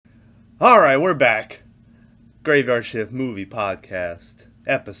All right, we're back. Graveyard Shift Movie Podcast,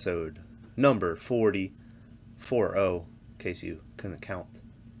 episode number 40, 40, in case you couldn't count.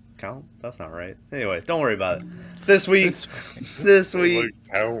 Count? That's not right. Anyway, don't worry about it. This week, this week,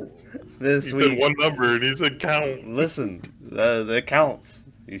 Count. this He week. said one number and he said count. Listen, that counts.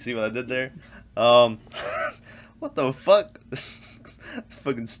 You see what I did there? What the fuck?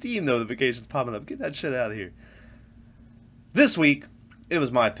 Fucking Steam notifications popping up. Get that shit out of here. This week, it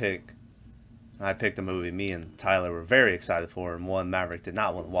was my pick. I picked a movie me and Tyler were very excited for, and one Maverick did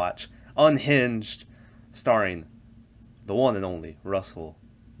not want to watch. Unhinged, starring the one and only Russell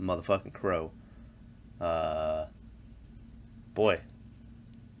motherfucking Crowe. Boy,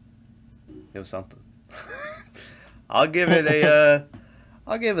 it was something. I'll give it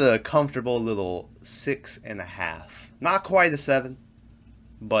a comfortable little 6.5. Not quite a 7,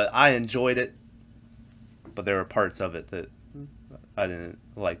 but I enjoyed it. But there were parts of it that I didn't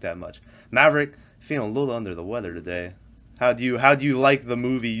like that much. Maverick, feeling a little under the weather today. How do you like the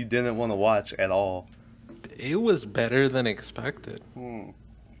movie you didn't want to watch at all? It was better than expected. Maybe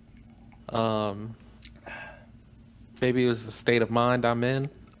it was the state of mind I'm in,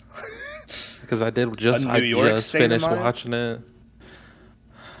 because I just finished watching it.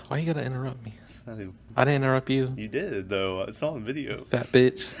 Why you gotta interrupt me? I didn't interrupt you. You did though. It's on video. Fat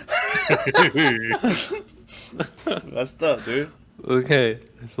bitch. Messed up, dude. Okay,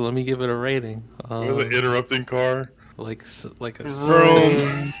 so let me give it a rating. With an interrupting car. Like a Vroom.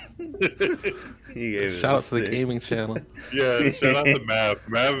 Shout out to the gaming channel. Yeah, shout out to Mav.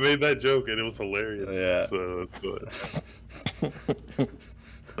 Mav made that joke and it was hilarious. Yeah.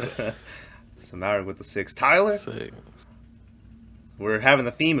 So Maverick with the 6. Tyler, we're having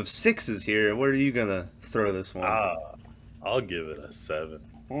a theme of 6s here. Where are you gonna throw this one? I'll give it a 7.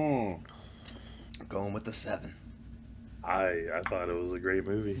 Going with the 7. I thought it was a great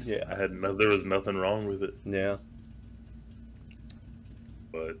movie. Yeah. There was nothing wrong with it. Yeah.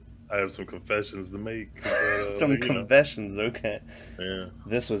 But I have some confessions to make. Some confessions, okay. Yeah.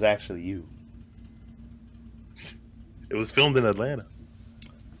 This was actually you. It was filmed in Atlanta.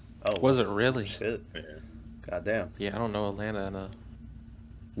 Oh, was it really? Shit. Yeah. Goddamn. Yeah, I don't know Atlanta enough.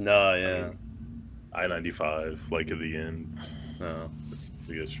 No, yeah. I-95, like at the end. No.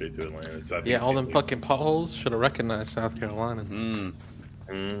 To go straight to Atlanta. Yeah, all them fucking potholes should have recognized South Carolina.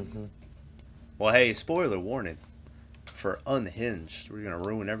 Well, hey, spoiler warning for Unhinged. We're gonna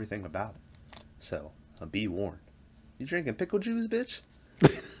ruin everything about it. So, be warned. You drinking pickle juice, bitch?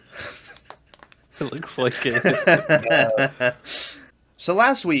 It looks like it. So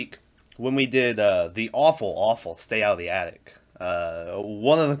last week, when we did the awful Stay Out of the Attic,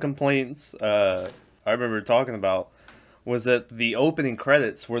 one of the complaints I remember talking about was that the opening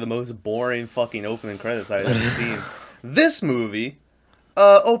credits were the most boring fucking opening credits I've ever seen. This movie,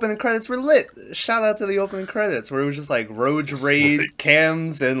 opening credits were lit. Shout out to the opening credits, where it was just like road rage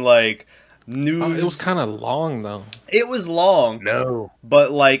cams and like news. It was kind of long though. It was long. No.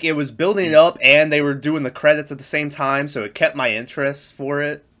 But like it was building up and they were doing the credits at the same time, so it kept my interest for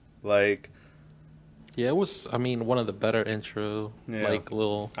it. Like, yeah, it was, I mean, one of the better intro, like,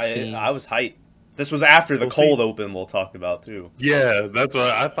 little scenes. I was hyped. This was after the cold open we'll talk about, too. Yeah, that's why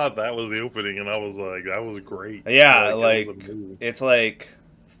I thought that was the opening, and I was like, that was great. Yeah, it's like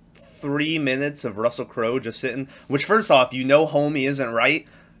 3 minutes of Russell Crowe just sitting, which, first off, you know homie isn't right,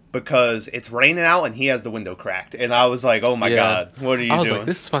 because it's raining out and he has the window cracked. And I was like, oh my god, what are you doing? I was like,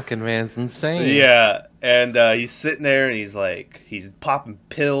 this fucking man's insane. Yeah, and he's sitting there and he's popping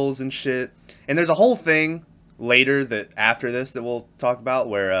pills and shit. And there's a whole thing later after this that we'll talk about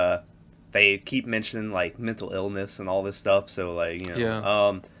where they keep mentioning like mental illness and all this stuff. So like, you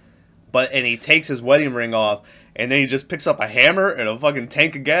know, and he takes his wedding ring off and then he just picks up a hammer and a fucking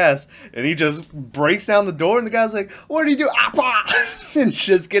tank of gas and he just breaks down the door and the guy's like, what do you do? And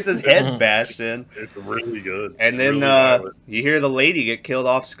just gets his head bashed in. It's really good. And then you hear the lady get killed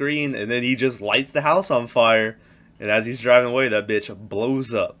off screen and then he just lights the house on fire. And as he's driving away, that bitch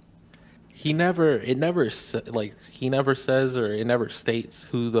blows up. He never says or it never states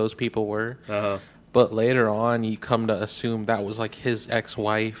who those people were. But later on, you come to assume that was like his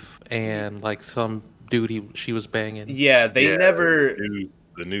ex-wife and like some dude she was banging. Yeah, they never.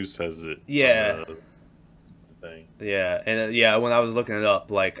 The news says it. Yeah. Thing. Yeah, and when I was looking it up,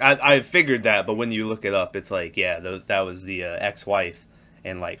 like I figured that, but when you look it up, it's like that was the ex-wife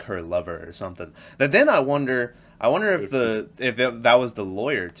and like her lover or something. But then I wonder if that was the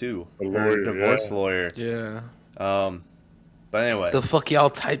lawyer too, her divorce lawyer. Yeah. But anyway, the fuck y'all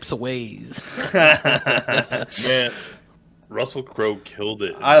types of ways. Man, Russell Crowe killed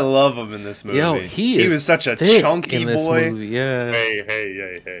it. I love him in this movie. Yo, he was such a chunky boy. Movie, yeah.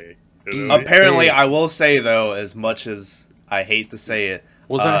 Hey. Apparently, I will say though, as much as I hate to say it,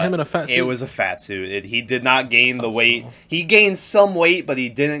 was that him in a fat suit? It was a fat suit. He did not gain the weight. He gained some weight, but he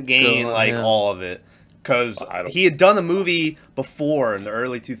didn't gain all of it. Because he had done a movie before in the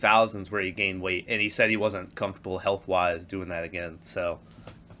early 2000s where he gained weight, and he said he wasn't comfortable health-wise doing that again. So,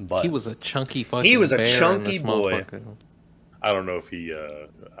 but he was a chunky fucking. He was a chunky boy. I don't know if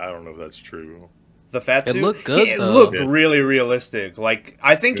I don't know if that's true. The fat suit. It looked good. It looked really realistic. Like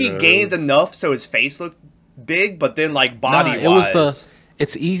I think he gained enough so his face looked big, but then like body-wise,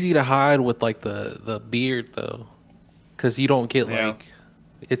 It's easy to hide with like the beard though, because you don't get like.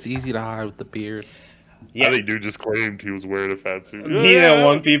 It's easy to hide with the beard. Yeah. I think dude just claimed he was wearing a fat suit. He didn't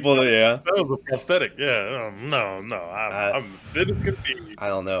want people to, That was a prosthetic. Yeah, no. Then it's gonna be. I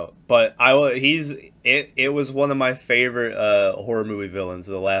don't know, but it was one of my favorite horror movie villains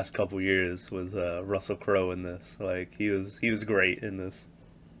of the last couple years was Russell Crowe in this. Like he was great in this.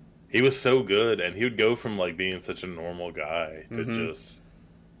 He was so good, and he would go from like being such a normal guy to just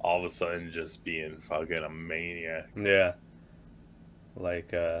all of a sudden just being fucking a maniac. Yeah.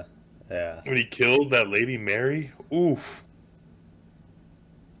 Like yeah. When he killed that lady Mary, oof.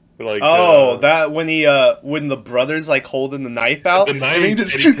 Like that when when the brothers like holding the knife out, the knife, and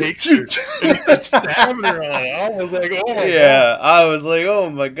he takes her, and he's stabbing her on it. I was like, oh my god. Yeah, I was like, oh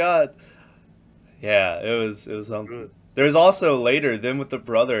my god. Yeah, it was something. There's also later then with the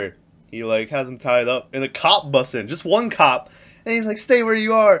brother, he like has him tied up, and the cop busts in, just one cop. And he's like, "Stay where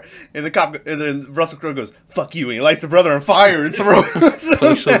you are." And the cop, and then Russell Crowe goes, "Fuck you!" And he lights the brother on fire and throws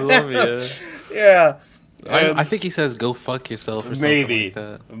him. Yeah. I think he says, "Go fuck yourself" or something like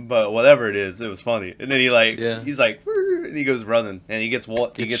that. But whatever it is, it was funny. And then he he's like, and he goes running, and he gets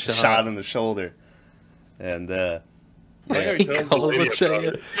shot in the shoulder. And he calls a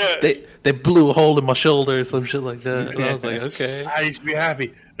chair. They blew a hole in my shoulder or some shit like that. And I was like, okay. I used to be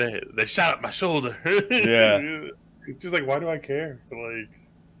happy. They shot at my shoulder. Yeah. It's just like, why do I care? Like,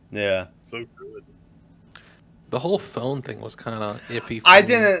 yeah, so good. The whole phone thing was kind of iffy. I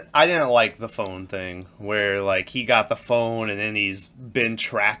didn't like the phone thing where like he got the phone and then he's been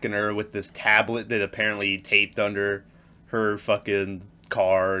tracking her with this tablet that apparently he taped under her fucking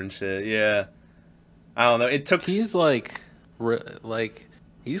car and shit. Yeah, I don't know. It took. He's like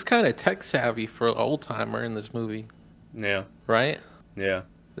he's kind of tech savvy for an old timer in this movie. Yeah. Right. Yeah.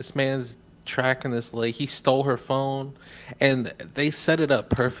 This man's tracking this lady. He stole her phone, and they set it up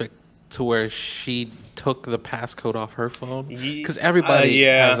perfect to where she took the passcode off her phone, because everybody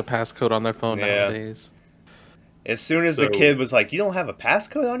has a passcode on their phone nowadays. As soon as the kid was like, "You don't have a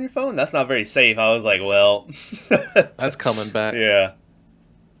passcode on your phone? That's not very safe," I was like, "Well, that's coming back." Yeah.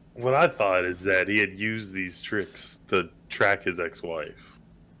 What I thought is that he had used these tricks to track his ex-wife.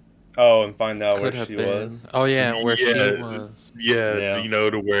 Oh, and find out where she was. Oh yeah, where she was. Yeah, you know,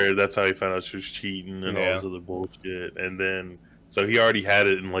 to where that's how he found out she was cheating and all this other bullshit. And then, so he already had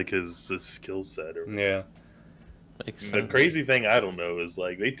it in like his skill set. Yeah. The crazy thing I don't know is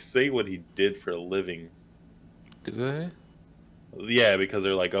like they say what he did for a living. Do they? Yeah, because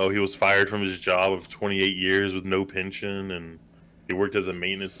they're like, oh, he was fired from his job of 28 years with no pension, and he worked as a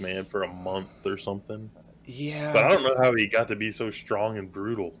maintenance man for a month or something. Yeah, but I don't know how he got to be so strong and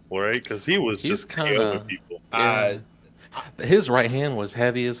brutal, right? Because he's just kind of people. His right hand was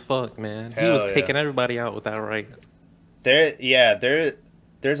heavy as fuck, man. He was taking everybody out with that right.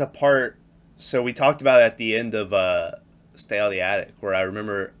 There's a part. So we talked about at the end of Stay Out of the Attic, where I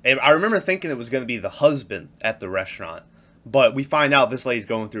remember thinking it was going to be the husband at the restaurant, but we find out this lady's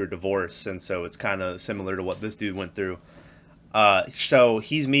going through a divorce, and so it's kind of similar to what this dude went through. So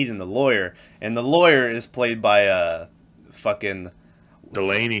he's meeting the lawyer, and the lawyer is played by fucking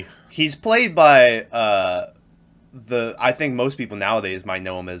Delaney. He's played by I think most people nowadays might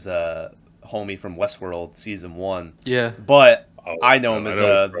know him as homie from Westworld season 1. Yeah, but I know him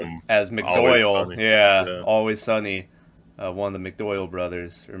as McDoyle. Yeah, Always Sunny, one of the McDoyle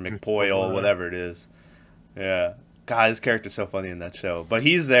brothers or McPoyle, whatever it is. Yeah, God, his character's so funny in that show. But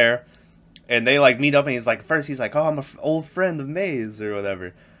he's there. And they like meet up, and he's like, first he's like, "Oh, I'm an old friend of May's or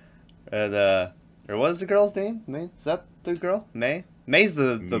whatever," and or what is the girl's name? May? Is that the girl? May? May's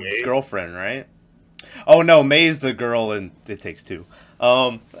the girlfriend, right? Oh no, May's the girl in It Takes Two.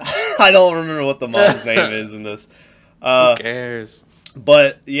 I don't remember what the mom's name is in this. Who cares?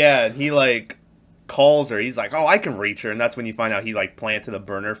 But yeah, he like calls her. He's like, "Oh, I can reach her," and that's when you find out he like planted a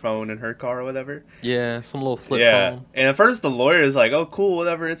burner phone in her car or whatever. Yeah, some little flip phone. And at first the lawyer is like, "Oh, cool,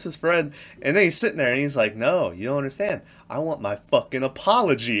 whatever, it's his friend." And then he's sitting there and he's like, "No, you don't understand. I want my fucking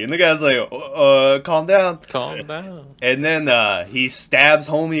apology." And the guy's like, calm down. Calm down. And then he stabs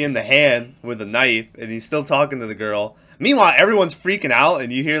homie in the hand with a knife, and he's still talking to the girl. Meanwhile, everyone's freaking out,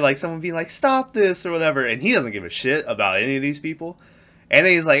 and you hear like someone being like, "Stop this" or whatever, and he doesn't give a shit about any of these people. And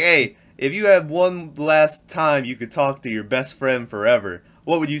then he's like, "Hey, if you had one last time you could talk to your best friend forever,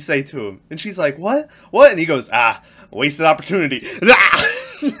 what would you say to him?" And she's like, "What? What?" And he goes, wasted opportunity."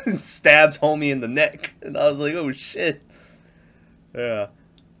 And stabs homie in the neck. And I was like, "Oh shit." Yeah.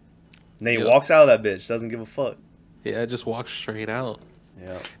 And then he walks out of that bitch, doesn't give a fuck. Yeah, just walks straight out.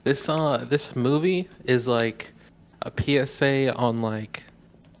 Yeah. This movie is like a PSA on like,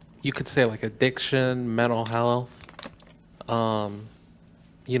 you could say like addiction, mental health,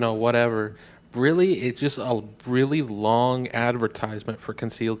 whatever. Really, it's just a really long advertisement for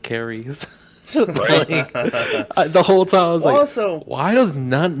concealed carries. The whole time I was also, like, why does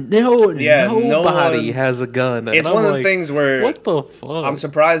nobody has a gun? And it's one of the things where, what the fuck? I'm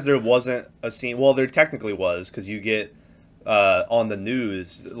surprised there wasn't a scene. Well, there technically was, because you get on the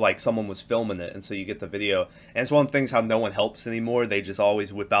news, like someone was filming it, and so you get the video. And it's one of the things how no one helps anymore. They just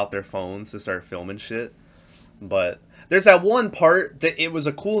always whip out their phones to start filming shit. But there's that one part that it was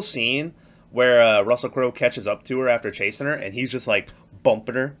a cool scene where Russell Crowe catches up to her after chasing her, and he's just like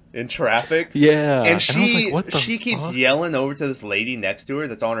bumping her in traffic. Yeah. And she keeps yelling over to this lady next to her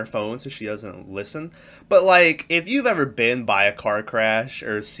that's on her phone so she doesn't listen. But like, if you've ever been by a car crash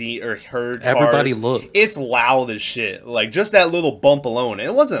or heard everybody cars, look, it's loud as shit. Like just that little bump alone. And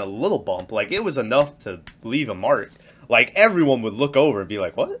it wasn't a little bump, like it was enough to leave a mark. Like everyone would look over and be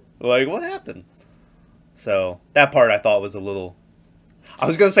like, "What? Like what happened?" So that part I thought was a little, I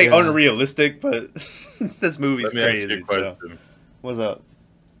was gonna say unrealistic, but this movie's crazy. So. What's up?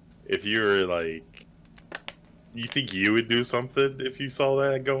 If you were like, you think you would do something if you saw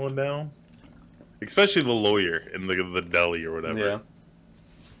that going down? Especially the lawyer in the deli or whatever. Yeah.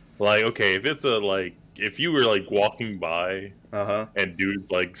 Like, okay, if it's if you were like walking by and dude's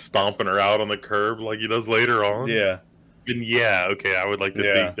like stomping her out on the curb like he does later on. Yeah. Then okay, I would like to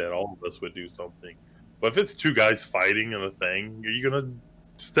think that all of us would do something. But if it's two guys fighting in a thing, are you gonna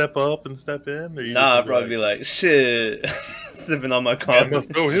step up and step in? Or I'd probably be like, shit, sipping on my coffee. I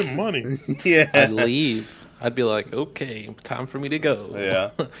must owe him money. Yeah. I'd leave. I'd be like, okay, time for me to go. Yeah.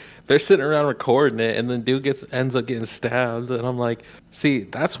 They're sitting around recording it, and then dude ends up getting stabbed, and I'm like, see,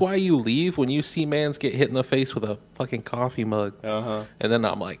 that's why you leave when you see mans get hit in the face with a fucking coffee mug. And then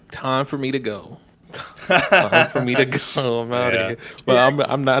I'm like, time for me to go. Time for me to go. I'm out of here. But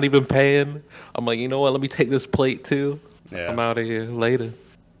I'm not even paying. I'm like, you know what? Let me take this plate too. Yeah. I'm out of here later.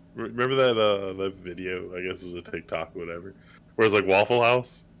 Remember that video? I guess it was a TikTok or whatever, where it's like Waffle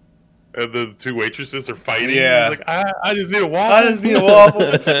House, and the two waitresses are fighting. Yeah. Like, I just need a waffle. I just need a waffle.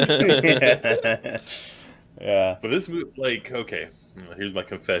 Yeah. But this, like, okay, here's my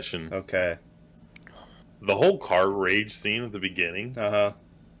confession. Okay. The whole car rage scene at the beginning. I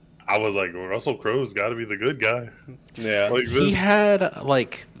was like, well, Russell Crowe's got to be the good guy. Yeah. Like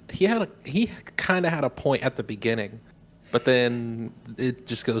he kind of had a point at the beginning, but then it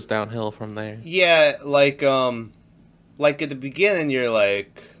just goes downhill from there. Yeah, like at the beginning you're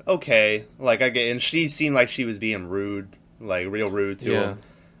like, okay, like I get, and she seemed like she was being rude, like real rude to him.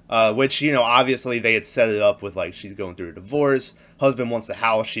 Which, you know, obviously they had set it up with like she's going through a divorce, husband wants the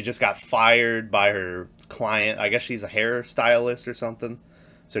house, she just got fired by her client. I guess she's a hairstylist or something.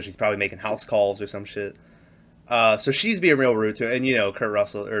 So she's probably making house calls or some shit. So she's being real rude to him. And, you know,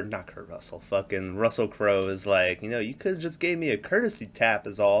 fucking Russell Crowe is like, you know, you could have just gave me a courtesy tap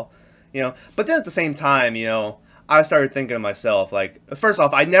is all. You know, but then at the same time, you know, I started thinking to myself, like, first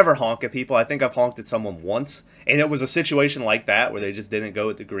off, I never honk at people. I think I've honked at someone once. And it was a situation like that where they just didn't go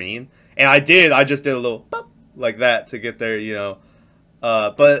with the green. And I just did a little pop like that to get there, you know.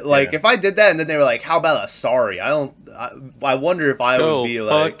 But like if I did that and then they were like, how about a sorry? I wonder if I would be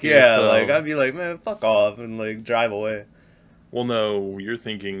like, like I'd be like, man, fuck off and like drive away. Well, no, you're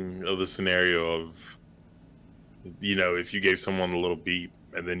thinking of the scenario of, you know, if you gave someone a little beep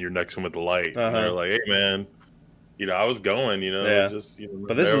and then you're next to them at the light and they're like, hey man, you know, I was going, you know, just, you know,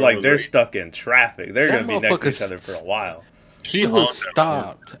 but this is like they're stuck in traffic. They're going to be next to each other for a while. She was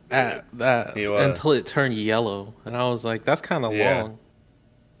stopped at that until it turned yellow. And I was like, that's kind of long.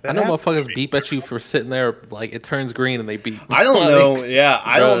 I know motherfuckers beep at you for sitting there, like, it turns green and they beep. I don't know,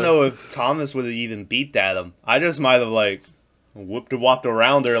 I don't know if Thomas would have even beeped at him. I just might have, like, whopped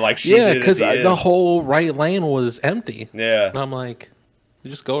around her like she did. Yeah, because the whole right lane was empty. Yeah. And I'm like,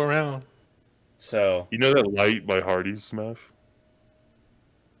 you just go around. So. You know that light by Hardee's, Smash?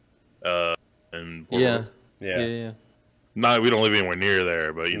 And yeah. We don't live anywhere near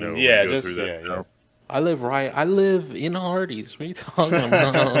there, but, you know, we go through that. I live in Hardee's. What are you talking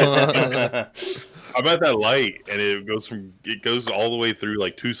about? I'm at that light, and it goes all the way through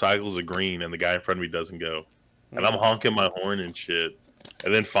like 2 cycles of green, and the guy in front of me doesn't go. and I'm honking my horn and shit.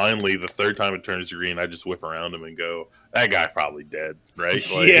 And then finally, the third time it turns green, I just whip around him and go, that guy probably dead, right?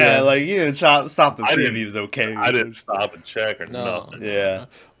 Like, yeah, like you didn't stop to see if he was okay. I didn't stop and check or nothing. Yeah.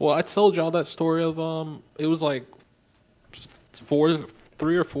 Well, I told y'all that story of it was like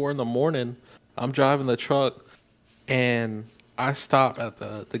 3 or 4 in the morning. I'm driving the truck, and I stop at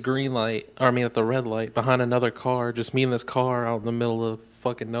the green light, or I mean at the red light behind another car. Just me and this car out in the middle of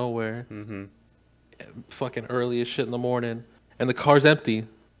fucking nowhere. Mm-hmm. Fucking early as shit in the morning. And the car's empty.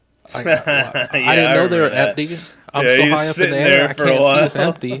 I didn't know they were empty. I'm so high up in the air, I can't see it's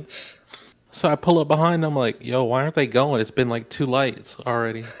empty. So I pull up behind them, like, yo, why aren't they going? It's been like 2 lights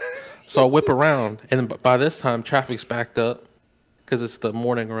already. So I whip around, and by this time, traffic's backed up because it's the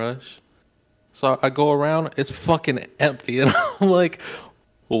morning rush. So I go around, it's fucking empty, and I'm like,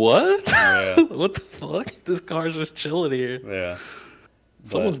 what? Yeah. What the fuck? This car's just chilling here. Yeah.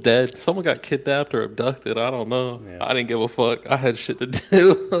 Someone's dead. Someone got kidnapped or abducted. I don't know. Yeah. I didn't give a fuck. I had shit to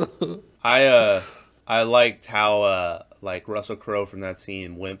do. I liked how like Russell Crowe from that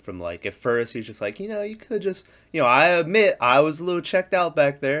scene went from like at first he's just like, you could just, I admit I was a little checked out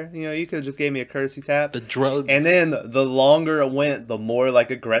back there. You could have just gave me a courtesy tap. The drugs. And then the longer it went, the more like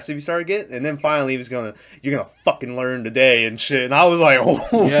aggressive he started getting. And then finally he was you're gonna fucking learn today and shit. And I was like,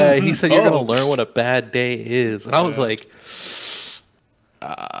 oh. Yeah, he said you're gonna learn what a bad day is. And I was like,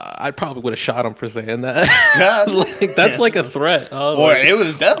 I probably would have shot him for saying that. Like that's like a threat. Boy, it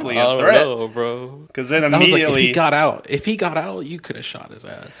was definitely a threat, I don't know, bro. Because then immediately, like, if he got out, you could have shot his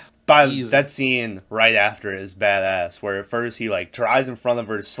ass. That scene right after is badass. Where at first he like drives in front of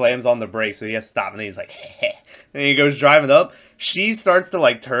her, slams on the brakes, so he has to stop, and then he's like, heh. And he goes driving up. She starts to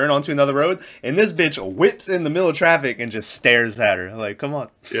like turn onto another road, and this bitch whips in the middle of traffic and just stares at her. Like, come on,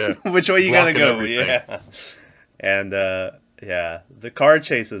 yeah, which way you gonna go? Everything. Yeah, and yeah, the car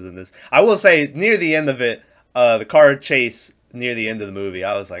chases in this. I will say, near the end of it, the car chase near the end of the movie,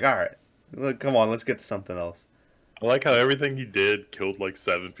 I was like, all right, look, come on, let's get to something else. I like how everything he did killed like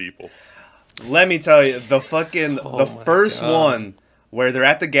 7 people. Let me tell you, the first one where they're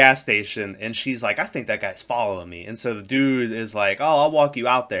at the gas station and she's like, I think that guy's following me. And so the dude is like, oh, I'll walk you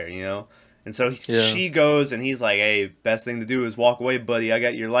out there, And so she goes and he's like, hey, best thing to do is walk away, buddy. I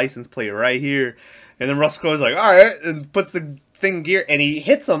got your license plate right here. And then Russell Crowe's like, all right, and puts the thing in gear, and he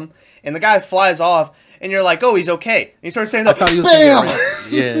hits him, and the guy flies off, and you're like, oh, he's okay. And he starts saying, bam!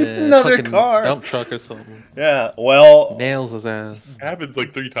 Yeah, another car. Dump truck or something. Yeah, well. Nails his ass. It happens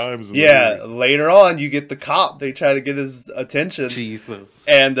like 3 times. Yeah, later on, you get the cop. They try to get his attention. Jesus.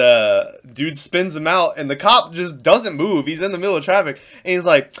 And dude spins him out, and the cop just doesn't move. He's in the middle of traffic, and he's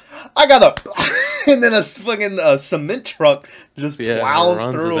like, I got a... and then a fucking cement truck just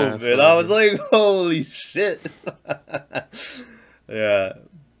plows through him. And I was like, holy shit. Yeah.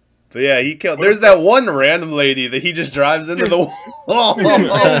 But yeah, he killed... There's that one random lady that he just drives into the wall. She's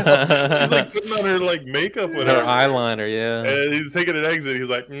like putting on her like makeup with her eyeliner, yeah. And he's taking an exit. He's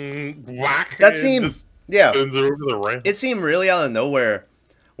like, whack. That seems... Yeah. Sends her over the ramp. It seemed really out of nowhere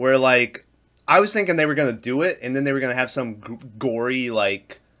where like... I was thinking they were going to do it, and then they were going to have some gory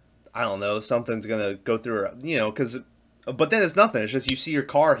like... I don't know, something's gonna go through her, because, but then it's nothing. It's just you see your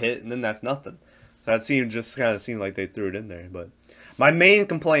car hit, and then that's nothing. So that kind of seemed like they threw it in there. But my main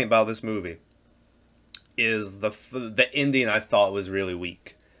complaint about this movie is the ending. I thought was really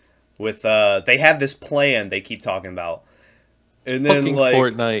weak. With they have this plan they keep talking about, and then fucking like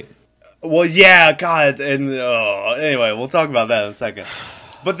Fortnite. Well, yeah, God, and anyway, we'll talk about that in a second.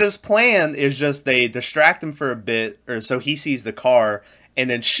 But this plan is just they distract him for a bit, or so he sees the car. And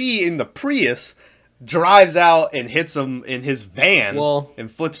then she, in the Prius, drives out and hits him in his van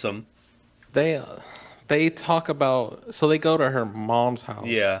and flips him. They talk about... So they go to her mom's house.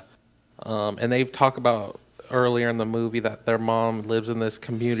 Yeah. And they talk about earlier in the movie that their mom lives in this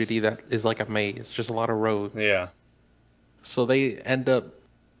community that is like a maze. Just a lot of roads. Yeah. So they end up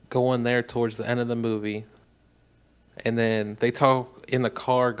going there towards the end of the movie. And then they talk in the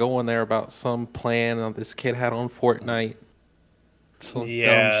car going there about some plan that this kid had on Fortnite. Some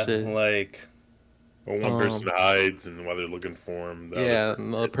dumb shit. Like... Well, one person hides, and while they're looking for him,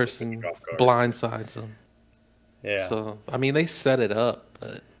 another person blindsides them. Yeah. So, I mean, they set it up,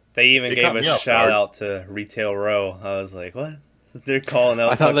 but... They even gave a shout-out to Retail Row. I was like, what? They're calling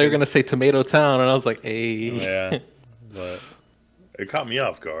out... I thought they were going to say Tomato Town, and I was like, hey. Yeah, but... It caught me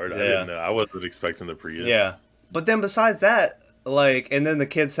off guard. I didn't know. I wasn't expecting the Prius. Yeah. But then besides that, like... And then the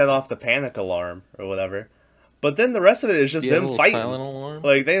kid set off the panic alarm, or whatever. But then the rest of it is just them fighting. Silent alarm.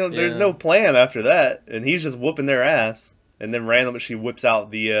 Like there's no plan after that, and he's just whooping their ass. And then randomly she whips out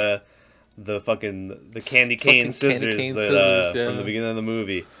the candy cane scissors from the beginning of the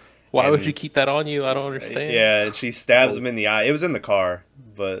movie, Why would you keep that on you? I don't understand. Yeah, and she stabs him in the eye. It was in the car,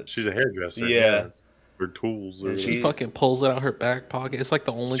 but she's a hairdresser. Yeah. Her tools. Or she fucking pulls it out her back pocket. It's like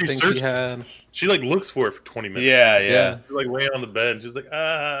the only thing she had. She like looks for it for 20 minutes. Yeah. She's like laying on the bed. And she's like,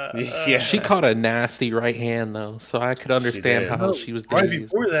 Yeah. She caught a nasty right hand though, so I could understand how she was. Right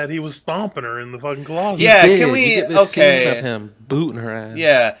before that, he was stomping her in the fucking closet. Yeah, can we? You get this scene of him booting her ass.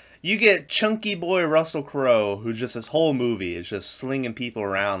 Yeah. You get chunky boy Russell Crowe, who just this whole movie is just slinging people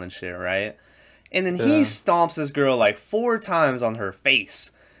around and shit, right? And then he stomps this girl like 4 times on her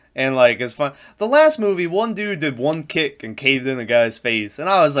face. And like, it's fun. The last movie, one dude did one kick and caved in the guy's face. And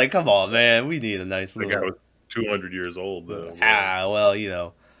I was like, come on, man. We need a nice little... The guy was 200 years old, though. Well, you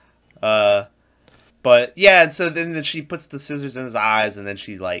know. But yeah, and so then she puts the scissors in his eyes and then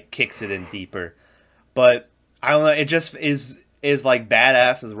she like kicks it in deeper. But I don't know, it just is like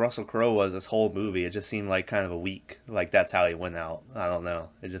badass as Russell Crowe was this whole movie. It just seemed like kind of a weak. Like that's how he went out. I don't know.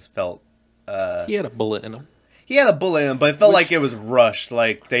 It just felt... he had a bullet in him. He had a bullet in him, but it felt like it was rushed.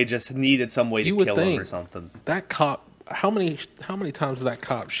 Like they just needed some way to kill him or something. That cop, how many times did that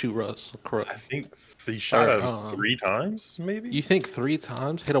cop shoot Russell Crowe? I think he shot him 3 times, maybe. You think 3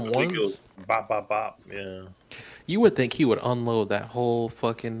 times? Hit him once? Think it was bop, bop, bop. Yeah. You would think he would unload that whole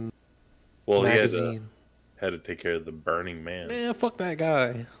fucking magazine. He had to take care of the Burning Man. Man, fuck that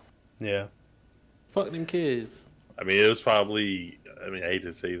guy. Yeah. Fuck them kids. I mean, it was probably. I mean, I hate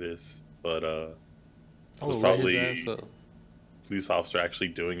to say this, but it was probably a police officer actually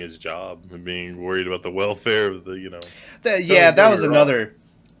doing his job and being worried about the welfare of the, you know. That was another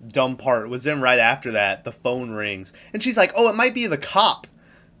dumb part. Was then right after that, the phone rings. And she's like, oh, it might be the cop.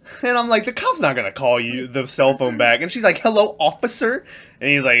 And I'm like, the cop's not going to call you the cell phone back. And she's like, hello, officer? And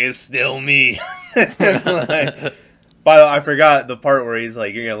he's like, it's still me. But I forgot the part where he's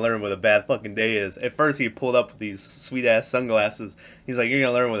like, you're going to learn what a bad fucking day is. At first, he pulled up with these sweet-ass sunglasses. He's like, you're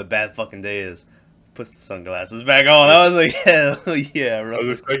going to learn what a bad fucking day is. Puts the sunglasses back on. I was like, hell yeah, Russell. I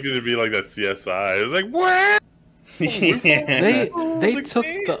was expecting it to be like that CSI. It was like, what? Yeah. They took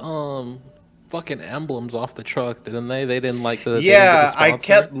the fucking emblems off the truck, didn't they? They didn't like the... Yeah, I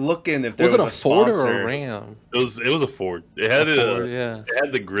kept looking if there was a Ford sponsor. or a Ram? It was a Ford. It had it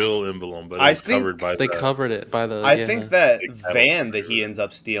had the grill emblem, but it was covered by They covered it by the... I think that van that he ends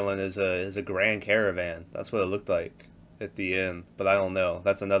up stealing is a Grand Caravan. That's what it looked like at the end, but I don't know.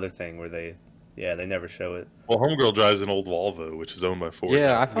 That's another thing where they never show it. Well, Homegirl drives an old Volvo, which is owned by Ford.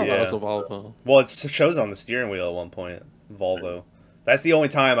 Yeah, I thought that was a Volvo. Well, it shows on the steering wheel at one point, Volvo. That's the only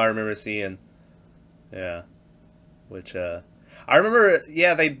time I remember seeing. Yeah, which I remember.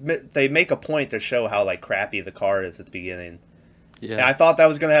 Yeah, they make a point to show how like crappy the car is at the beginning. Yeah, and I thought that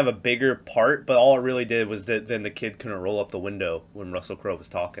was gonna have a bigger part, but all it really did was that then the kid couldn't roll up the window when Russell Crowe was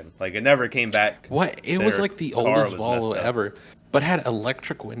talking. Like it never came back. What? It was like the oldest Volvo ever. But had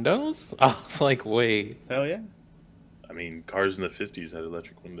electric windows? I was like, wait. Hell yeah. I mean, cars in the 50s had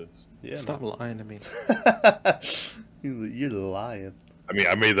electric windows. Yeah. Stop lying to me. You're lying. I mean,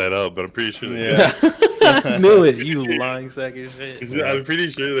 I made that up, but I'm pretty sure they did. I knew it, you lying sack of shit. I'm pretty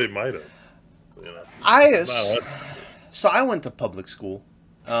sure they might have. You know, so I went to public school.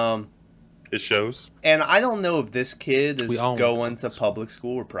 It shows. And I don't know if this kid is going to public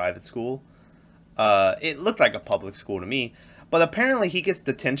school or private school. It looked like a public school to me. But apparently he gets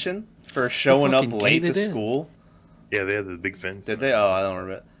detention for showing up late to school. Yeah, they had the big fence. Did they? Oh, I don't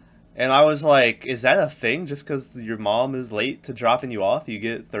remember. And I was like, is that a thing? Just because your mom is late to dropping you off, you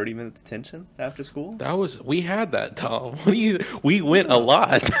get 30-minute detention after school? We had that, Tom. We went a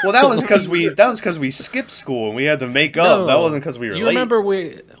lot. Well, that was because we skipped school and we had to make up. That wasn't because we were late. You remember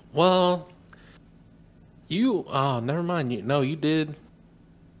never mind. You did.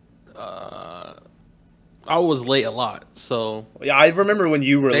 I was late a lot, so... Yeah, I remember when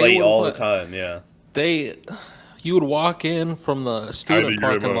you were late all the time, yeah. You would walk in from the student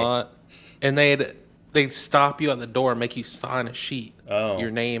parking lot, and they'd stop you at the door and make you sign a sheet. Oh.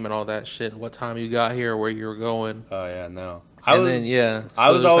 Your name and all that shit, what time you got here, where you were going. Oh, yeah, no. I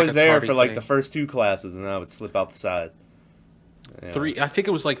was always there for, like, the first 2 classes, and then I would slip out the side. Yeah. I think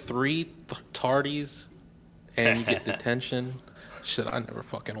it was, like, 3 tardies, and you get detention. Shit, I never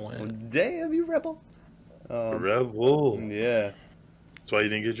fucking went. Damn, you rebel. Rebel. Yeah. That's why you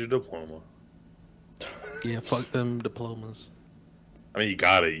didn't get your diploma. Yeah, fuck them diplomas. I mean, you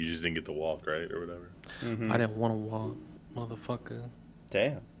got it. You just didn't get to walk, right? Or whatever. Mm-hmm. I didn't want to walk, motherfucker.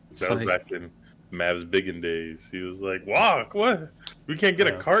 Damn. That was back in Mav's Biggin days. He was like, walk? What? We can't get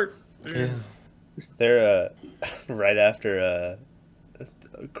a cart? Yeah. They're, right after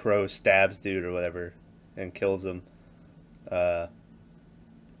Crow stabs dude or whatever and kills him. Or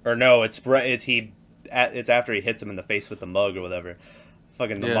no, it's after he hits him in the face with the mug or whatever.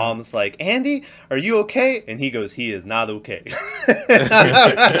 Fucking the mom's like, Andy, are you okay? And he goes, he is not okay. I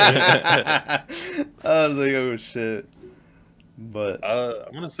was like, oh shit. But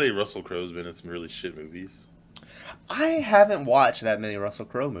I'm gonna say Russell Crowe's been in some really shit movies. I haven't watched that many Russell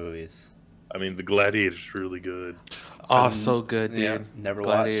Crowe movies. I mean, The Gladiator's really good. Oh, so good, dude. Yeah, never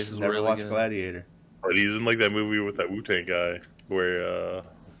watched Gladiator. But he's in like that movie with that Wu-Tang guy where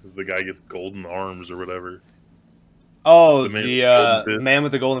the guy gets golden arms or whatever. Oh, the Man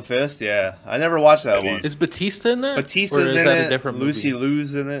with the Golden Fist? Yeah. I never watched that one. Is Batista in there? Batista's in it. Lucy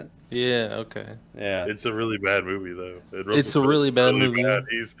Liu's in it. Yeah, okay. Yeah. It's a really bad movie, though. It's a really bad movie. Bad.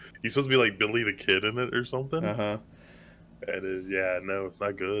 He's supposed to be like Billy the Kid in it or something. Uh-huh. And no, it's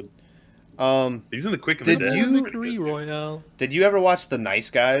not good. He's in the Quick and the Dead. Did you ever watch The Nice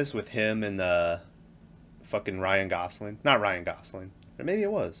Guys with him and fucking Ryan Gosling? Not Ryan Gosling. Or maybe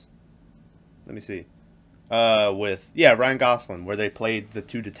it was. Let me see. Ryan Gosling, where they played the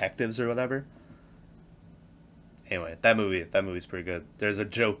two detectives or whatever. Anyway, that movie's pretty good. There's a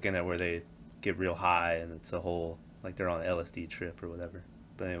joke in it where they get real high and it's a whole like they're on an LSD trip or whatever.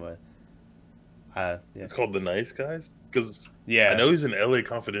 But anyway, yeah. It's called The Nice Guys because I know he's in LA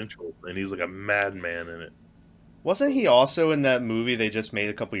Confidential and he's like a madman in it. Wasn't he also in that movie they just made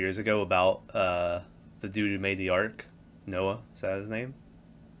a couple years ago about the dude who made the Ark? Noah, is that his name?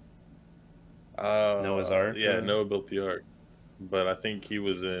 Noah's Ark. Yeah, Noah built the Ark, but I think he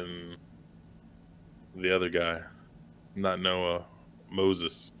was in the other guy, not Noah,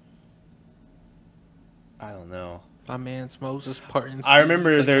 Moses. I don't know. My man's Moses parting. I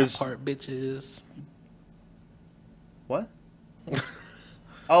remember like there's part bitches. What?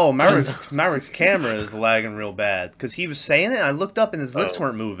 Oh, Maverick's camera is lagging real bad because he was saying it. I looked up and his lips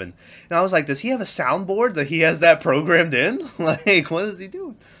weren't moving, and I was like, "Does he have a soundboard that he has that programmed in? Like, what is he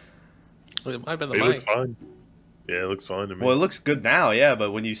doing?" It might have been the mic. mic. Looks fine. Yeah, it looks fine to me. Well, it looks good now, yeah,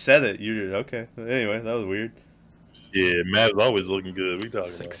 but when you said it, you're okay. Anyway, that was weird. Yeah, Matt's always looking good. We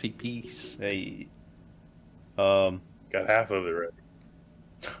talking sexy piece. Hey. Got half of it right.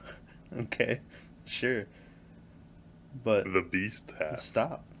 Okay, sure. But the beast half.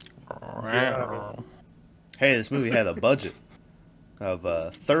 Stop. Yeah. Hey, this movie had a budget of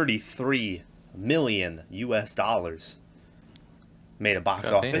 $33 million US. Made a box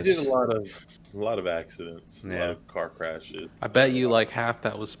office. They did a lot of accidents, a lot of car crashes. I bet you like half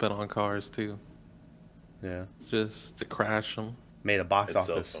that was spent on cars too. Yeah, just to crash them. Made a box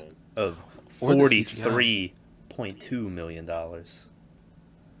office of $43.2 million.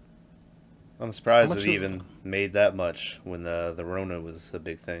 I'm surprised it even made that much when the Rona was a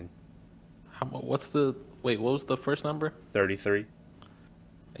big thing. What was the first number? 33.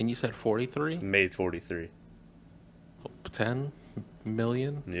 And you said 43? Made 43. 10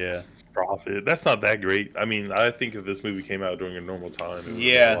 million? Yeah. Profit. That's not that great. I mean, I think if this movie came out during a normal time, it would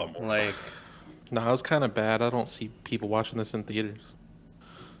be a lot more. Like. No, it was kind of bad. I don't see people watching this in theaters.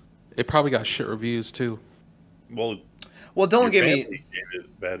 It probably got shit reviews too. Well, don't give me gave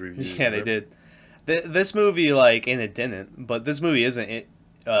it bad reviews. Yeah, they did. This movie, like, and it didn't. But this movie isn't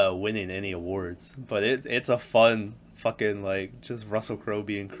winning any awards. But it's a fun fucking like just Russell Crowe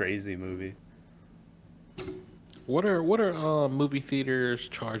being crazy movie. What are movie theaters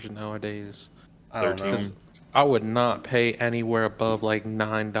charging nowadays? I don't know. I would not pay anywhere above like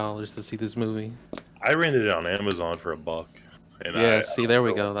 $9 to see this movie. I rented it on Amazon for $1. And there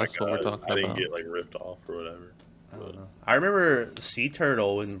we go. That's what we're talking about. I didn't get like ripped off or whatever. I don't know. I remember Sea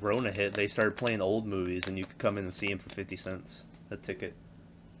Turtle when Rona hit. They started playing old movies, and you could come in and see them for 50 cents a ticket.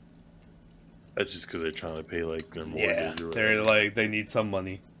 That's just because they're trying to pay like their mortgage. Yeah, they're like they need some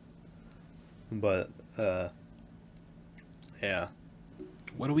money. But yeah.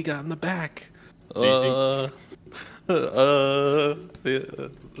 What do we got in the back? I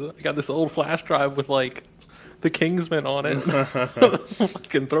got this old flash drive with like the Kingsman on it. I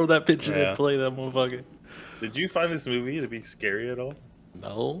can throw that bitch in and play that motherfucker. Did you find this movie to be scary at all?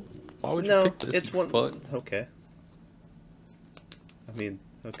 No. Why would you pick this? It's one. Okay. I mean,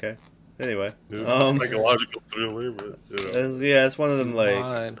 okay. Anyway, psychological thriller, but it's one of them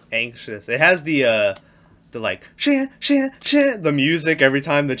like anxious. It has the like shit, the music every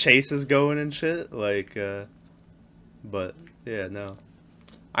time the chase is going and shit. Like, but yeah, no.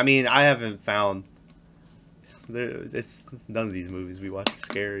 I mean, I haven't found. It's none of these movies we watch are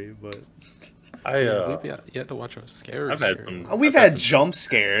scary, but. We've yet to watch a scary. We've had jump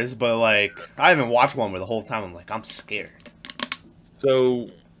scares, but like I haven't watched one where the whole time I'm like I'm scared. So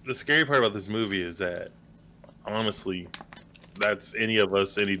the scary part about this movie is that honestly, that's any of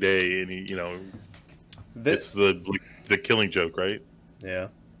us any day, it's the killing joke, right? Yeah.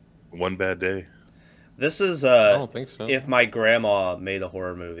 One bad day. This is I don't think so. if my grandma made a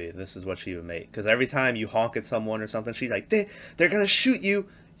horror movie, this is what she would make. Because every time you honk at someone or something, she's like, they're gonna shoot you.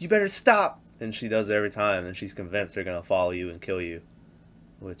 You better stop. And she does it every time, and she's convinced they're gonna follow you and kill you.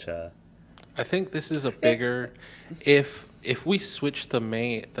 Which I think this is a bigger. If we switch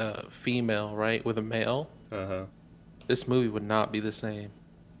the female right with a male, this movie would not be the same.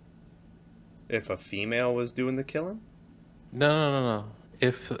 If a female was doing the killing? No.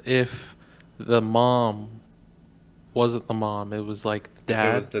 If the mom wasn't the mom, it was like the dad.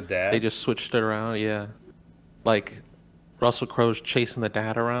 If it was the dad. They just switched it around. Yeah, like Russell Crowe's chasing the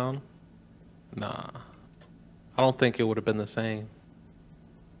dad around. Nah, I don't think it would have been the same.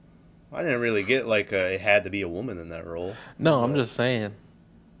 I didn't really get like it had to be a woman in that role. No, I'm just saying.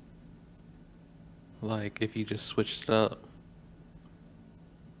 Like if you just switched it up.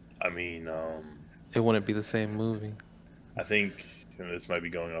 I mean, it wouldn't be the same movie. I think this might be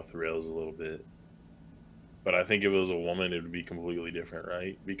going off the rails a little bit, but I think if it was a woman, it would be completely different,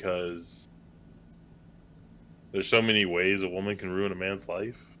 right? Because there's so many ways a woman can ruin a man's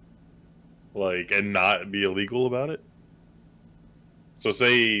life, like, and not be illegal about it. So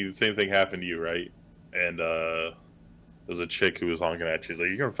say the same thing happened to you, right? And there's a chick who was honking at you, like,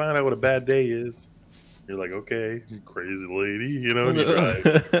 you're gonna find out what a bad day is. You're like, okay, crazy lady, you know, and you drive.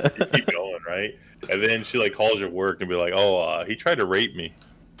 You keep going, right? And then she like calls your work and be like, oh, he tried to rape me.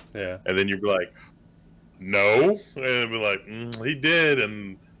 Yeah. And then you'd be like, no, and be like, he did.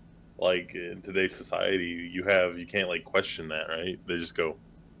 And like in today's society, you can't like question that, right? They just go,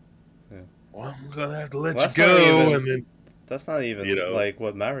 well, I'm gonna have to let you go. And then that's not even like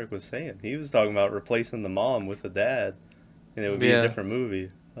what Maverick was saying. He was talking about replacing the mom with the dad, and it would be a different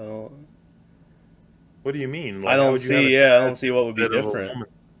movie. What do you mean? Like, I don't see. I don't see what would be different.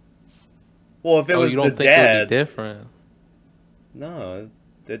 Well, if it was the dad, it would be different. No,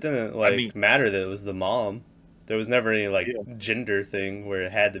 it didn't matter that it was the mom. There was never any gender thing where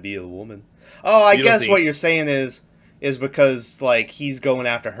it had to be a woman. Oh, I guess what you're saying is because like he's going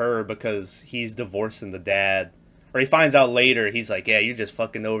after her because he's divorcing the dad, or he finds out later. He's like, yeah, you're just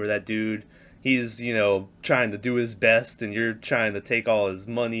fucking over that dude. He's trying to do his best, and you're trying to take all his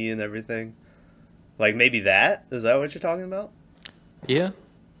money and everything. Like, maybe that? Is that what you're talking about? Yeah.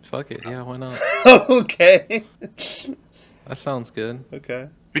 Fuck it. Yeah, why not? Okay. That sounds good. Okay.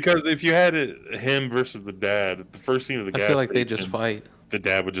 Because if you had him versus the dad, the first scene of the gas I feel like they just fight. The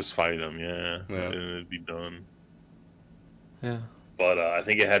dad would just fight him, and it'd be done. Yeah. But I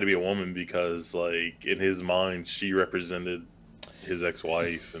think it had to be a woman because, like, in his mind, she represented his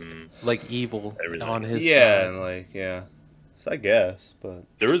ex-wife and... like, evil everything. On his side. So I guess, but...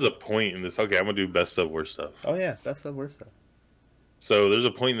 There is a point in this... Okay, I'm going to do best of, worst stuff. Oh, yeah. Best of, worst stuff. So there's a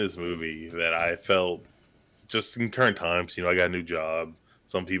point in this movie that I felt, just in current times, I got a new job.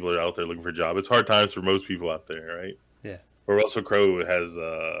 Some people are out there looking for a job. It's hard times for most people out there, right? Yeah. But Russell Crowe has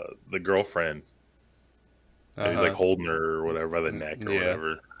the girlfriend. And he's like holding her or whatever by the neck or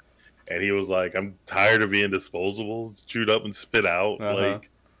whatever. And he was like, I'm tired of being disposables, chewed up and spit out. Like,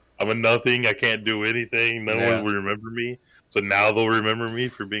 I'm a nothing. I can't do anything. No one will remember me. So now they'll remember me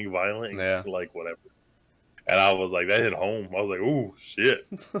for being violent. Yeah. Like, whatever. And I was like, that hit home. I was like, ooh, shit.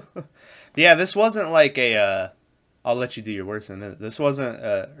 Yeah, this wasn't like a, I'll let you do your worst in a minute. This wasn't,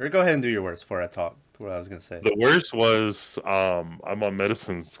 or go ahead and do your worst before I talk, what I was going to say. The worst was, I'm on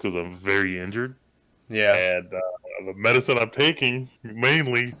medicines because I'm very injured. Yeah. And the medicine I'm taking,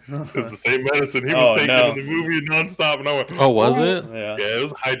 mainly, is the same medicine he was taking in the movie nonstop. And I went, oh, was it? Yeah. Yeah, it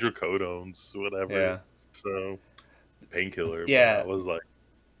was hydrocodones, whatever. Yeah. So, painkiller. Yeah. I was like...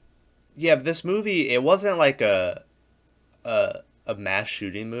 Yeah, this movie, it wasn't like a mass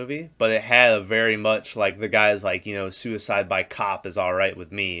shooting movie, but it had a very much like the guy's like, suicide by cop is all right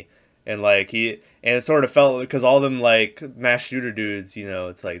with me. And like and it sort of felt because all them like mass shooter dudes,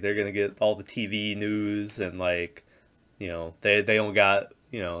 it's like they're gonna get all the TV news and like, they don't got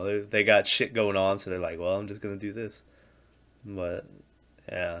they got shit going on, so they're like, well, I'm just gonna do this. But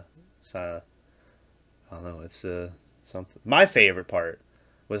yeah, so I don't know. It's something. My favorite part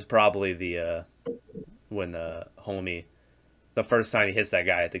was probably the when the homie, the first time he hits that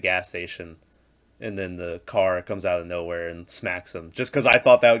guy at the gas station. And then the car comes out of nowhere and smacks him. Just because I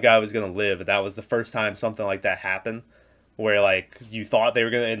thought that guy was going to live. And that was the first time something like that happened. Where, like, you thought they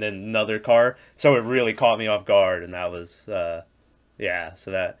were going to... And then another car. So it really caught me off guard. And that was... yeah, so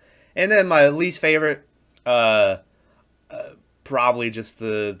that... And then my least favorite... probably just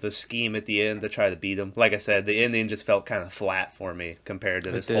the scheme at the end to try to beat him. Like I said, the ending just felt kind of flat for me. Compared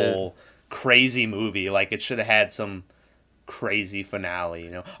to this whole crazy movie. Like, it should have had some crazy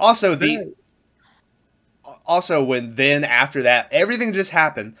finale, Also, when then after that, everything just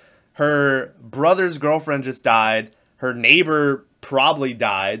happened. Her brother's girlfriend just died. Her neighbor probably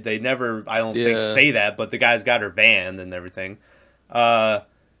died. They never, I don't think, say that, but the guy's got her van and everything.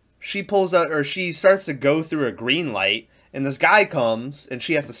 She pulls out, or she starts to go through a green light, and this guy comes, and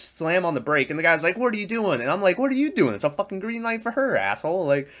she has to slam on the brake, and the guy's like, "What are you doing?" And I'm like, "What are you doing? It's a fucking green light for her, asshole!"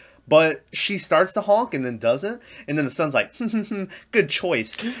 Like, but she starts to honk and then doesn't, and then the son's like, "Good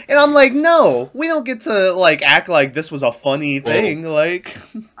choice," and I'm like, "No, we don't get to like act like this was a funny thing." Well, like,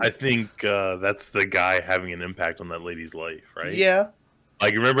 I think that's the guy having an impact on that lady's life, right? Yeah.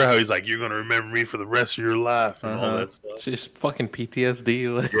 Like, remember how he's like, "You're gonna remember me for the rest of your life," and all that stuff. Just fucking PTSD.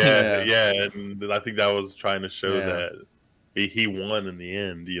 Like. Yeah, and I think that was trying to show that he won in the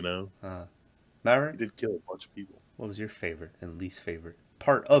end. You know, Maverick, he did kill a bunch of people. What was your favorite and least favorite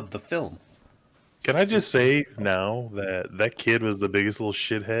part of the film? Can I just say now that kid was the biggest little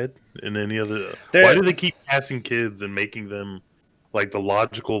shithead in any other? Why do they keep casting kids and making them like the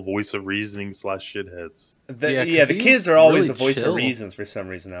logical voice of reasoning / shitheads? The kids are always really the voice of reasons for some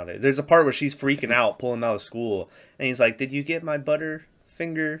reason nowadays. There's a part where she's freaking out, pulling him out of school, and he's like, "Did you get my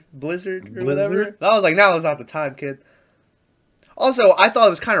Butterfinger Blizzard or whatever?" I was like, "Now is not the time, kid." Also, I thought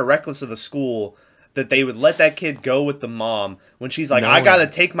it was kind of reckless of the school that they would let that kid go with the mom when she's like, "I gotta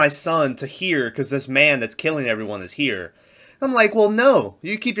take my son to here because this man that's killing everyone is here." I'm like, well, no,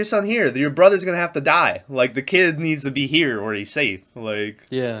 you keep your son here. Your brother's gonna have to die. Like, the kid needs to be here where he's safe. Like,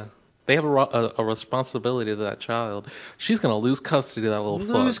 yeah. They have a responsibility to that child. She's gonna lose custody of that little fuck.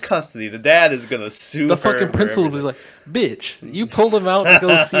 Lose custody. The dad is gonna sue the fucking principal was like, "Bitch, you pulled him out to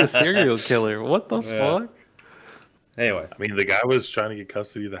go see a serial killer. What the fuck?" Anyway, I mean, the guy was trying to get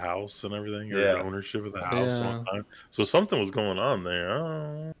custody of the house and everything, or ownership of the house. So something was going on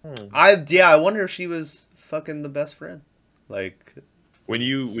there. I wonder if she was fucking the best friend. Like, when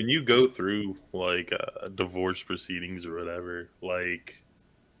you go through like divorce proceedings or whatever, like,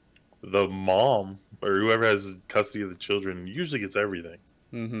 the mom or whoever has custody of the children usually gets everything.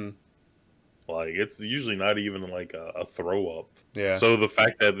 Mm-hmm. Like, it's usually not even like a throw up. Yeah. So the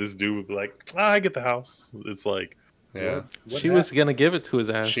fact that this dude would be like, I get the house, it's like, what she was gonna give it to his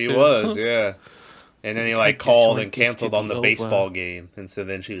ass. She was, yeah. And then he like called and canceled on the baseball game, and so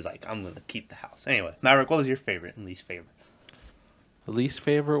then she was like, "I'm gonna keep the house." Anyway, Maverick, what was your favorite and least favorite? The least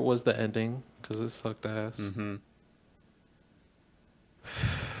favorite was the ending because it sucked ass. Mm-hmm.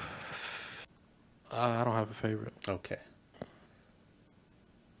 I don't have a favorite. Okay.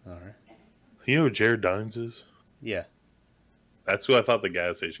 All right. You know who Jared Dines is? Yeah. That's who I thought the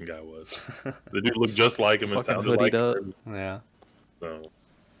gas station guy was. The dude looked just like him and sounded like him. Yeah. So.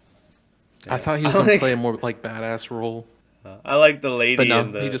 I thought he was going to play a more like badass role. I like the lady. But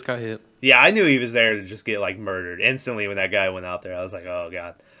no, he just got hit. Yeah, I knew he was there to just get like murdered instantly when that guy went out there. I was like, oh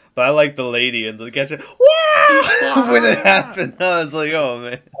god. But I like the lady and the guy. When it happened, I was like, oh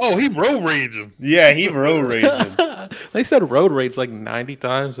man. Oh, he road raging. Yeah, he road raging. They said road rage like 90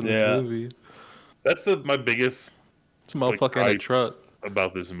 times in this movie. That's my biggest. It's a motherfucker in a truck.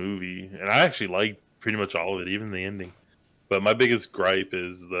 About this movie, and I actually like pretty much all of it, even the ending. But my biggest gripe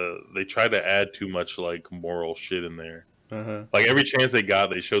is they try to add too much like moral shit in there. Like, every chance they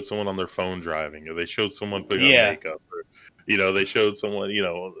got, they showed someone on their phone driving, or they showed someone putting on makeup, or they showed someone,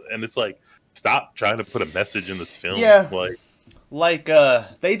 and it's like, stop trying to put a message in this film. Yeah, like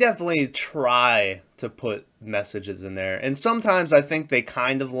they definitely try to put messages in there, and sometimes I think they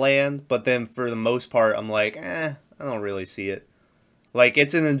kind of land, but then for the most part, I'm like, I don't really see it. Like,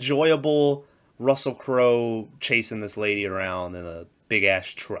 it's an enjoyable Russell Crowe chasing this lady around in a big ass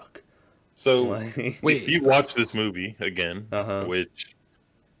truck. So, if you watch this movie again, which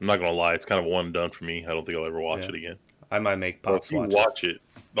I'm not gonna lie, it's kind of one and done for me. I don't think I'll ever watch it again. I might make Pops watch it.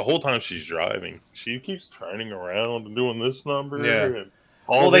 The whole time she's driving, she keeps turning around and doing this number. Yeah.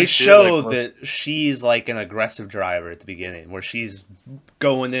 And they show that she's like an aggressive driver at the beginning, where she's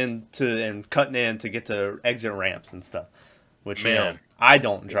going into and cutting in to get to exit ramps and stuff. Which, I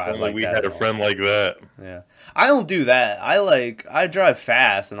don't drive like that. We had a friend like that. Yeah. I don't do that. I drive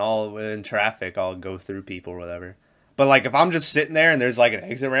fast, and all in traffic, I'll go through people or whatever. But, like, if I'm just sitting there and there's, like, an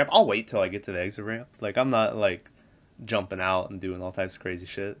exit ramp, I'll wait till I get to the exit ramp. Like, I'm not, like, jumping out and doing all types of crazy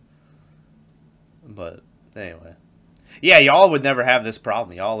shit. But, anyway. Yeah, y'all would never have this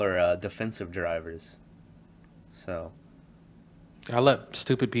problem. Y'all are defensive drivers. So. I let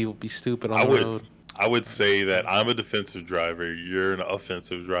stupid people be stupid on the road. I would say that I'm a defensive driver, you're an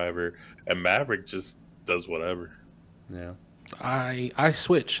offensive driver, and Maverick just does whatever. Yeah. I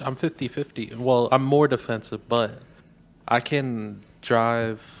switch. I'm 50-50. Well, I'm more defensive, but I can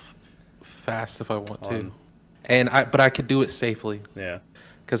drive fast if I want to. But I could do it safely. Yeah.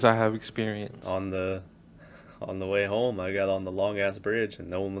 Because I have experience. On the on the way home, I got on the long ass bridge and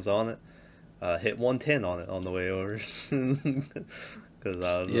no one was on it. Hit 110 on it on the way over. Because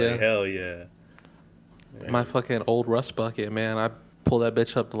I was like, hell yeah. My fucking old rust bucket, man. I pull that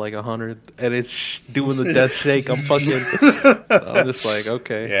bitch up to like 100 and it's doing the death shake. I'm just like,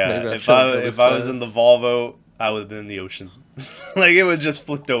 okay. Yeah, maybe if I was in the Volvo, I would have been in the ocean. Like, it would just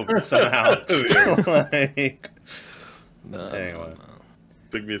flipped over somehow. Like, anyway.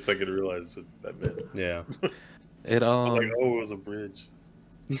 Took me a second to realize what that meant. Yeah. It I'm like, oh, it was a bridge.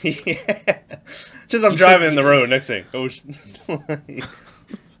 Yeah. Just I'm driving in the road. Next thing, ocean.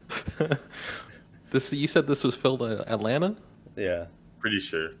 You said this was filmed in Atlanta? Yeah. Pretty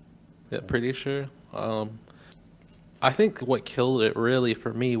sure. Yeah, pretty sure. I think what killed it really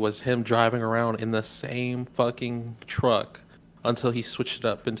for me was him driving around in the same fucking truck until he switched it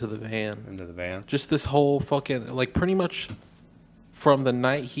up into the van. Into the van. Just this whole fucking, like, pretty much from the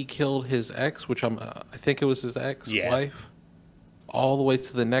night he killed his ex, which I think it was his ex-wife, all the way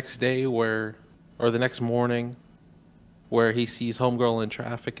to the next day or the next morning, where he sees homegirl in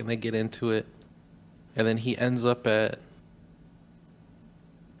traffic and they get into it, and then he ends up at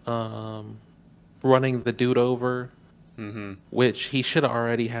running the dude over, which he should have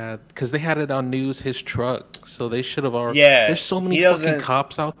already had, because they had it on news, his truck, so they should have already. Yeah, there's so many fucking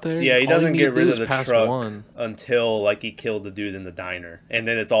cops out there. Yeah, he doesn't get rid of the truck until like he killed the dude in the diner, and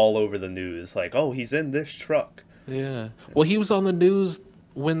then it's all over the news, like, oh, he's in this truck. Yeah, well, he was on the news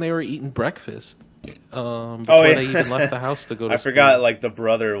when they were eating breakfast. Before they even left the house to go to I forgot, like, the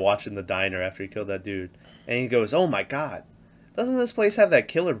brother watching the diner after he killed that dude, and he goes, "Oh my god, doesn't this place have that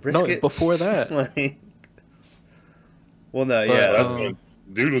killer brisket?" No, before that. Like, well, no, yeah.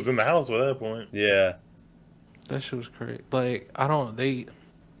 Dude was in the house at that point. Yeah. That shit was crazy. Like,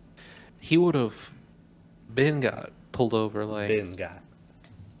 he would have got pulled over, like.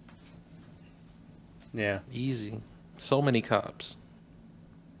 Yeah. Easy. So many cops.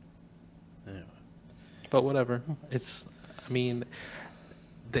 Anyway. But whatever.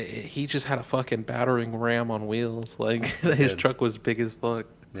 He just had a fucking battering ram on wheels. Like, his truck was big as fuck.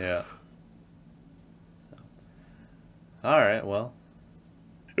 Yeah. All right, well.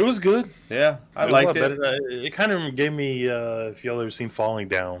 It was good. Yeah, I liked it. It kind of gave me, if y'all ever seen Falling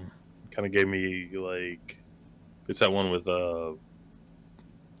Down, kind of gave me, like, it's that one with the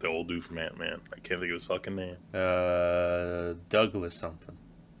old dude from Ant-Man. I can't think of his fucking name. Douglas something.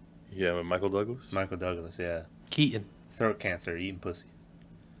 Yeah, Michael Douglas? Michael Douglas, yeah. Keaton. Throat cancer, eating pussy.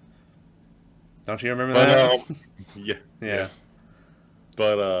 Don't you remember that? Yeah. Yeah.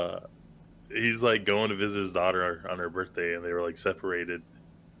 But, he's like going to visit his daughter on her birthday, and they were like separated,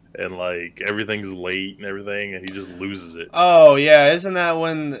 and like everything's late and everything, and he just loses it. Oh yeah, isn't that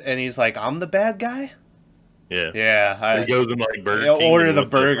when? And he's like, "I'm the bad guy." Yeah. Yeah. He goes and like Burger King order the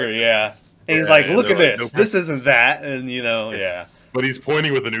burger. Yeah. And he's like, "Look at this. Like, this isn't that." And yeah. But he's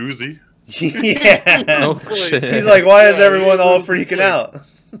pointing with an Uzi. Yeah. Oh shit. He's like, "Why is everyone all freaking out?"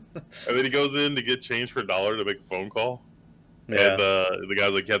 And then he goes in to get change for $1 to make a phone call. Yeah. And the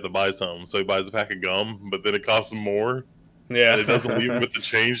guy's like, you have to buy something. So he buys a pack of gum, but then it costs him more. Yeah. And it doesn't leave him with the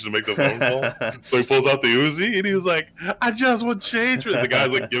change to make the phone call. So he pulls out the Uzi, and he was like, I just want change. And the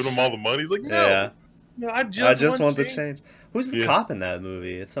guy's like giving him all the money. He's like, no. I just want the change. Who's the cop in that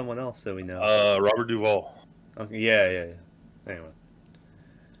movie? It's someone else that we know. Robert Duvall. Okay. Yeah. Anyway.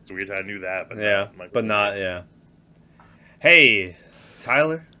 So I knew that. But not. Hey,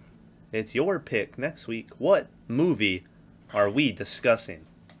 Tyler. It's your pick next week. What movie are we discussing?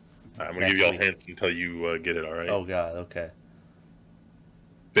 I'm going to give you all hints until you get it, all right? Oh, God, okay.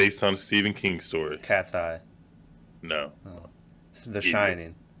 Based on a Stephen King story. Cat's Eye. No. Oh. The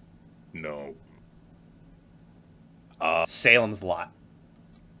Shining. No. Salem's Lot.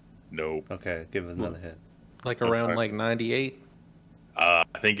 No. Okay, give us another hint. Like around like 98? I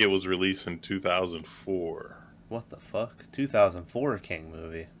think it was released in 2004. What the fuck? 2004 King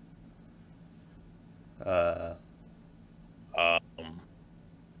movie.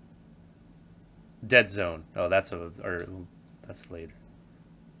 Dead Zone. Oh, that's later.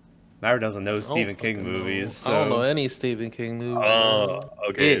 Myra doesn't know Stephen King movies. So. I don't know any Stephen King movies.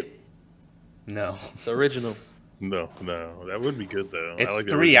 Okay. No. The original. No, that would be good though. It's like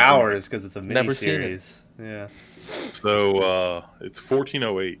 3 hours because it's a mini series. Yeah. So it's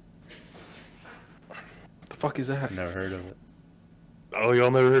 1408. The fuck is that? Never heard of it. Oh,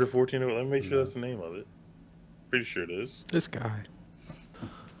 y'all never heard of 1408? Let me make sure that's the name of it. Pretty sure it is. This guy.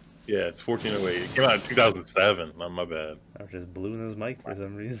 Yeah, it's 1408. It came out in 2007. Not my bad. I just blew in his mic for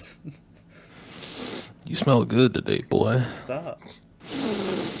some reason. You smell good today, boy. Stop.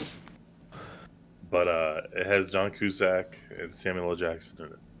 But it has John Cusack and Samuel L. Jackson in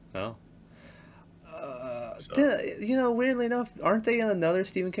it. Oh. Weirdly enough, aren't they in another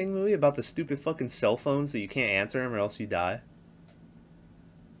Stephen King movie about the stupid fucking cell phones that you can't answer them or else you die?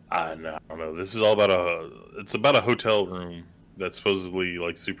 I don't know. This is all about it's about a hotel room that's supposedly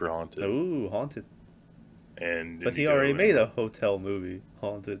like super haunted. Ooh, haunted. But he already made a hotel movie,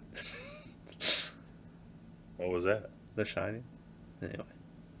 Haunted. What was that? The Shining. Anyway.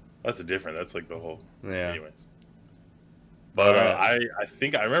 That's That's like the whole. Yeah. Anyways. But I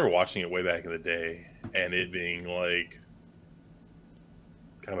think I remember watching it way back in the day, and it being like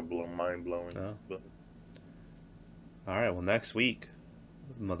kind of mind blowing. Oh. All right. Well, next week,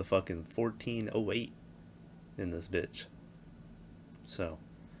 motherfucking 1408 in this bitch. So.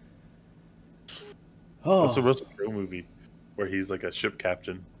 Oh. What's a Russell Crowe movie where he's like a ship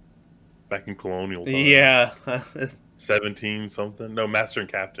captain back in colonial times? Yeah. 17 something? No, Master and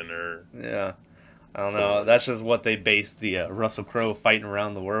Captain or. Yeah. I don't know. That's just what they based the Russell Crowe fighting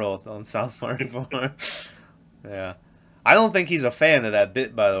around the world on South Park for. Yeah. I don't think he's a fan of that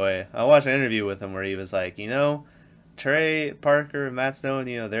bit, by the way. I watched an interview with him where he was like, Trey Parker and Matt Stone,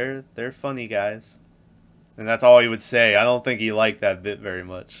 they're funny guys. And that's all he would say. I don't think he liked that bit very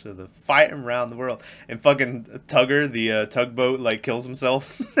much. The fighting around the world. And fucking Tugger, the tugboat, kills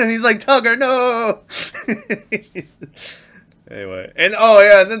himself. And he's like, Tugger, no! Anyway. And,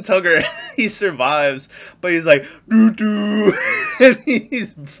 and then Tugger, he survives. But he's like, doo-doo. And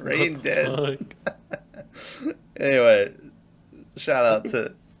he's brain dead. Anyway. Shout out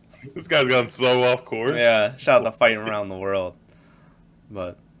to... This guy's gone so off course. Yeah, shout out to fighting around the world.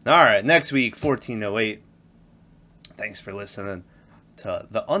 But, alright, next week, 1408. Thanks for listening to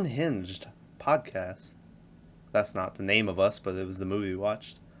the Unhinged podcast. That's not the name of us, but it was the movie we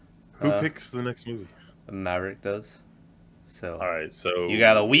watched. Who picks the next movie? Maverick does. So, all right, so you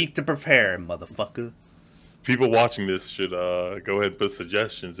got a week to prepare, motherfucker. People watching this should go ahead and put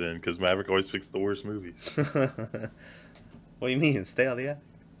suggestions in because Maverick always picks the worst movies. What do you mean? Stay out of the attic.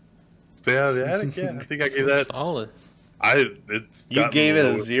 Stay out of the attic. Yeah, I think I gave that solid. You gave it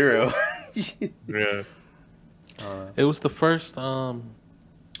a 0. Yeah. It was the first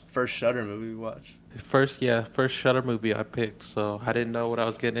Shudder movie we watched. First Shudder movie I picked, so I didn't know what I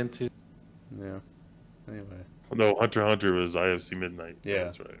was getting into. Yeah. Anyway. No, Hunter x Hunter was IFC Midnight. Yeah.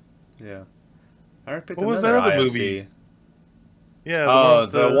 That's right. Yeah. I picked what was that other IFC. movie? Yeah.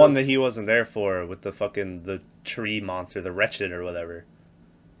 The one that he wasn't there for with the tree monster, the Wretched or whatever.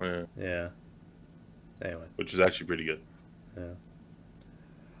 Yeah. Yeah. Anyway. Which is actually pretty good. Yeah.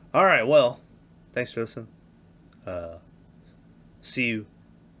 All right. Well, thanks for listening. See you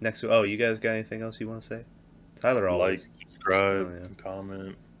next week. Oh, you guys got anything else you want to say? Tyler always. Like, subscribe,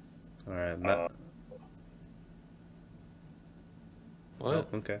 comment. All right. What? Oh,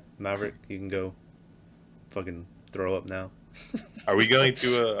 okay. Maverick, you can go fucking throw up now. Are we going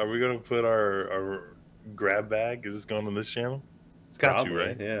to put our grab bag? Is this going on this channel? It's got Probably, to,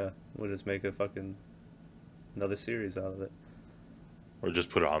 right? Yeah. We'll just make another series out of it. Or just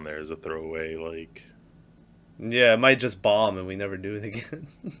put it on there as a throwaway, Yeah, it might just bomb and we never do it again.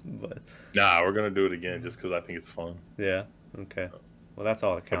 But nah, we're gonna do it again just because I think it's fun. Yeah. Okay. Well, that's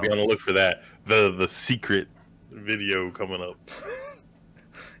all that counts. I'll be on the look for that. The secret video coming up.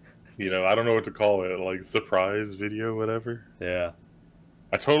 I don't know what to call it, surprise video, whatever. Yeah.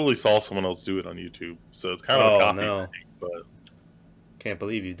 I totally saw someone else do it on YouTube, so it's kind of a copy. No. Thing, but can't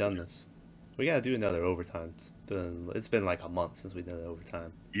believe you've done this. We gotta do another overtime. It's been like a month since we did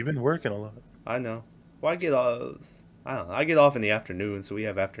overtime. You've been working a lot. I know. Well, I get off in the afternoon, so we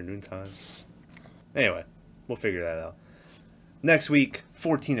have afternoon time. Anyway, we'll figure that out. Next week,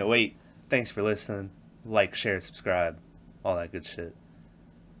 1408. Thanks for listening. Like, share, subscribe, all that good shit.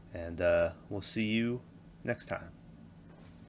 And we'll see you next time.